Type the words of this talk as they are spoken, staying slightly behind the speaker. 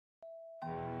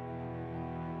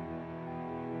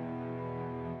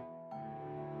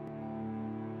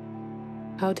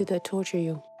How did that torture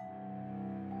you?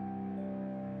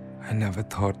 I never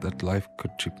thought that life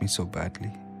could treat me so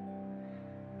badly.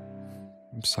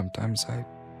 Sometimes I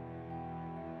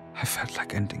felt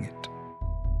like ending it.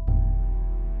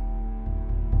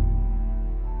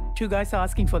 You guys are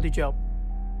asking for the job.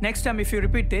 Next time if you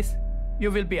repeat this, you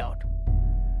will be out.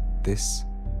 This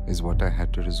is what I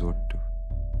had to resort to.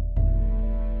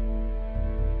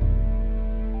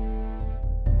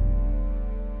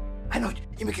 Anoj,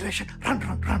 immigration,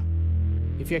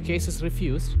 run. If your case is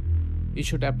refused, you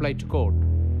should apply to court.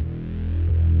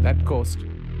 That cost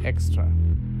extra.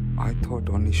 I thought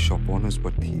only shop owners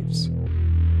were thieves.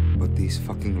 But these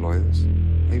fucking lawyers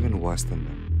are even worse than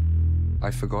them. I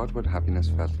forgot what happiness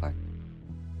felt like.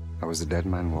 I was a dead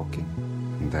man walking,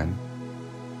 and then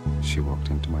she walked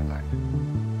into my life.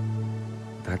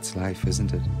 That's life,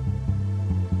 isn't it?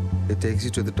 It takes you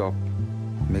to the top,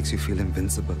 makes you feel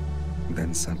invincible.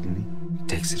 Then suddenly, it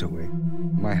takes it away.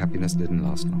 My happiness didn't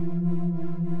last long.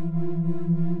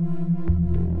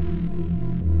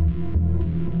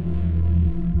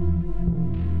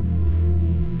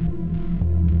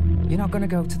 You're not gonna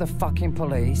go to the fucking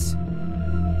police?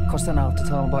 Cause then I'll have to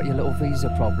tell them about your little visa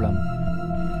problem.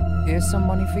 Here's some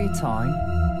money for your time.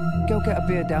 Go get a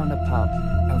beer down the pub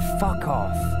and fuck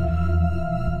off.